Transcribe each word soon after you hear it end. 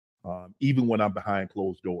Even when I'm behind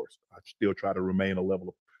closed doors, I still try to remain a level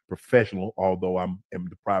of professional, although I'm in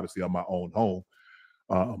the privacy of my own home.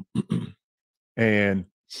 Um, and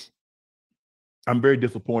I'm very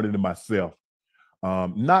disappointed in myself,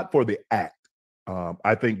 not for the act.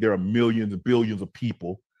 I think there are millions and billions of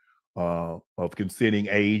people of consenting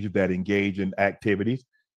age that engage in activities,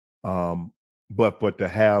 um, but to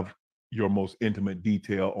have your most intimate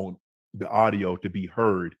detail on the audio to be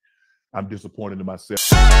heard, I'm disappointed in myself.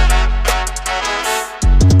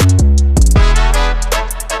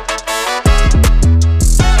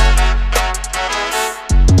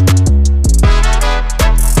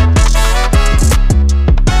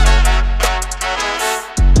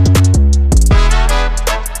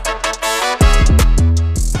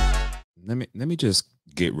 Let me just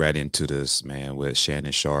get right into this, man, with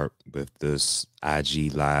Shannon Sharpe with this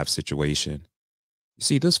IG live situation. You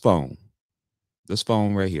see this phone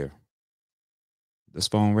right here, it's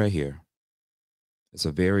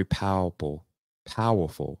a very powerful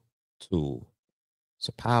tool. It's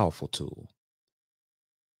a powerful tool.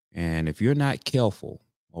 And if you're not careful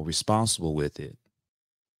or responsible with it,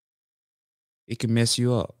 it can mess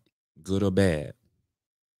you up, good or bad.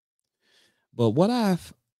 But what I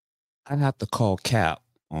have to call Cap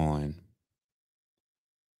on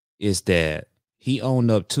is that he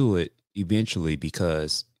owned up to it eventually,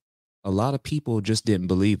 because a lot of people just didn't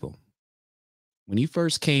believe him. When he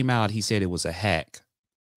first came out, he said it was a hack.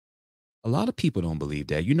 A lot of people don't believe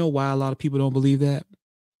that. You know why a lot of people don't believe that?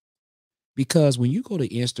 Because when you go to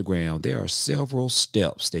Instagram, there are several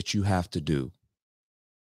steps that you have to do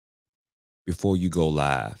before you go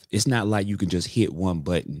live. It's not like you can just hit one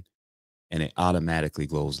button and it automatically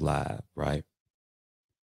goes live, right?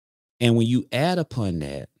 And when you add upon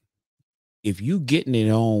that, if you getting it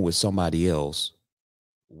on with somebody else,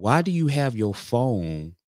 why do you have your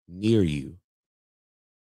phone near you?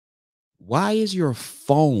 Why is your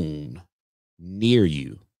phone near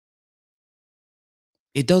you?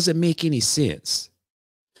 It doesn't make any sense.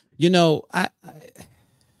 You know,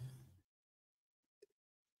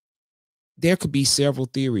 there could be several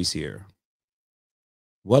theories here.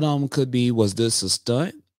 One of them could be, was this a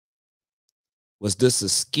stunt? Was this a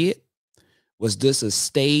skit? Was this a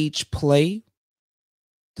stage play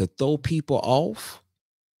to throw people off?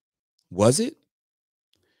 Was it?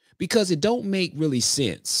 Because it don't make really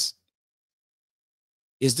sense.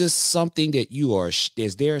 Is this something that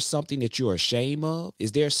is there something that you're ashamed of?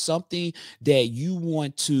 Is there something that you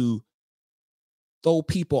want to throw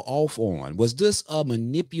people off on? Was this a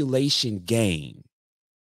manipulation game?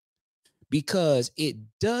 Because it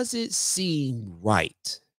doesn't seem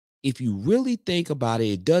right. If you really think about it,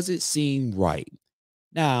 it doesn't seem right.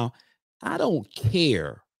 Now, I don't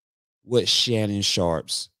care what Shannon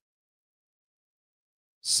Sharpe's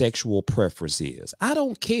sexual preference is. I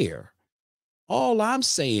don't care. All I'm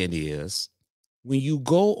saying is, when you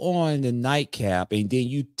go on the nightcap and then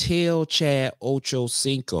you tell Chad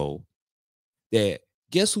Ochocinco that,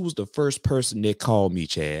 guess who was the first person that called me,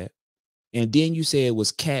 Chad? And then you say it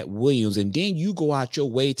was Cat Williams, and then you go out your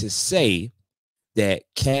way to say that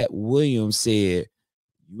Cat Williams said,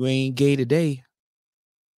 you ain't gay today.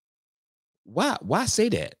 Why say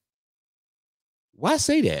that? Why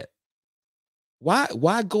say that?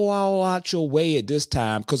 Why go all out your way at this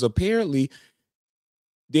time? Because apparently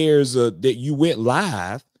that you went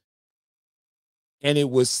live and it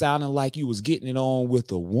was sounding like you was getting it on with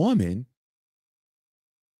a woman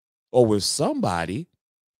or with somebody.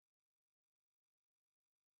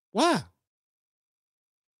 Why?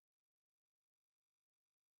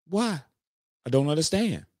 Why? I don't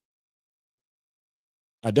understand.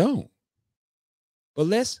 I don't. But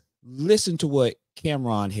let's listen to what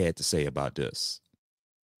Cameron had to say about this.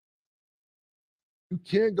 You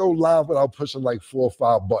can't go live without pushing like 4 or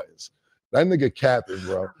 5 buttons. That nigga capping,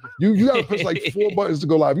 bro. You gotta push like 4 buttons to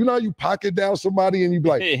go live. You know how you pocket down somebody and you be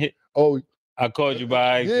like, oh, I called you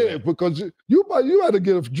by accident. Yeah, because you had to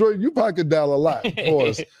get a joint. You pocket down a lot,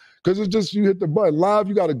 pause. Because it's just you hit the button. Live,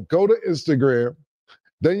 you gotta go to Instagram,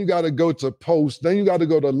 then you gotta go to post, then you gotta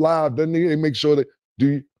go to live, then they make sure that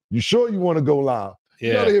you sure you want to go live? Yeah.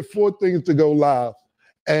 You gotta hit 4 things to go live.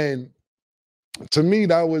 And to me,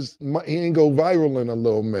 that was he ain't go viral in a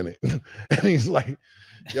little minute. And he's like,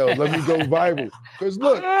 yo, let me go viral. Because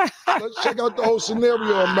look, let's check out the whole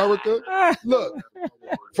scenario, America. Look,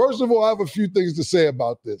 first of all, I have a few things to say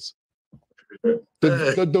about this.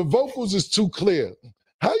 The vocals is too clear.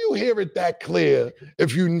 How you hear it that clear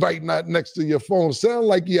if you right not next to your phone? Sound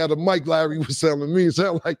like he had a mic, Larry was telling me. It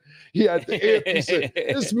sound like he had the earpiece.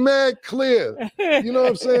 It's mad clear. You know what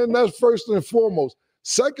I'm saying? That's first and foremost.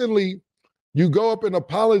 Secondly, You go up and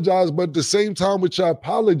apologize, but at the same time with your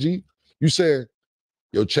apology, you say,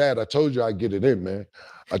 yo, Chad, I told you I'd get it in, man.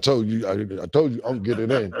 I told you I'm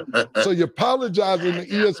getting it in. So you apologize in the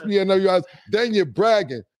ESPN, then you're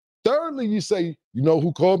bragging. Thirdly, you say, you know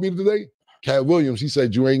who called me today? Cat Williams. He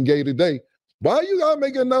said, you ain't gay today. Why you gotta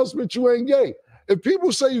make an announcement you ain't gay? If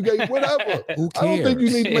people say you gay, whatever. Who I don't think you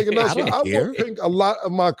need to make an announcement. I don't care. I Pink a lot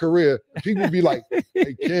of my career. People be like,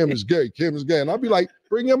 hey, Cam is gay. Cam is gay. And I'll be like,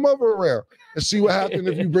 bring your mother around and see what happens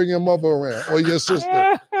if you bring your mother around or your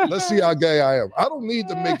sister. Let's see how gay I am. I don't need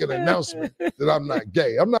to make an announcement that I'm not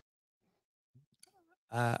gay. I'm not.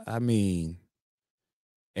 I mean,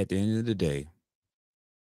 at the end of the day,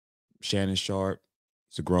 Shannon Sharpe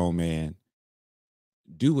is a grown man.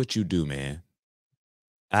 Do what you do, man.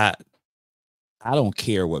 I don't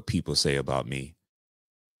care what people say about me.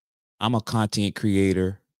 I'm a content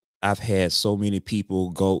creator. I've had so many people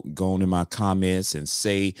go in my comments and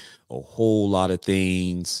say a whole lot of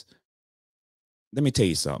things. Let me tell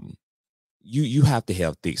you something. You have to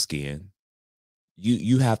have thick skin.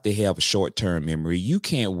 You have to have a short-term memory. You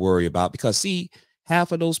can't worry about, because see,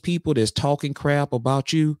 half of those people that's talking crap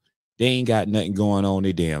about you, they ain't got nothing going on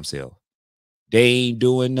their damn self. They ain't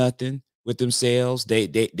doing nothing with themselves.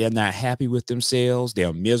 They're not happy with themselves.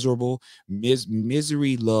 They're miserable.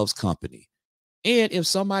 Misery loves company. And if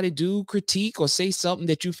somebody do critique or say something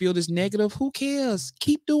that you feel is negative, who cares?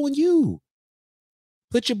 Keep doing you.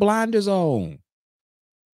 Put your blinders on.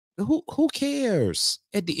 Who cares?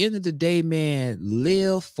 At the end of the day, man,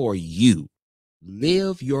 live for you.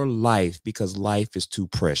 Live your life, because life is too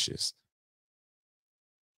precious.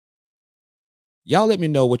 Y'all let me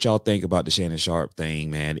know what y'all think about the Shannon Sharpe thing,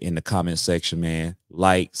 man, in the comment section, man.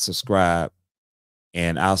 Like, subscribe,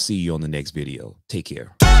 and I'll see you on the next video. Take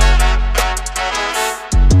care.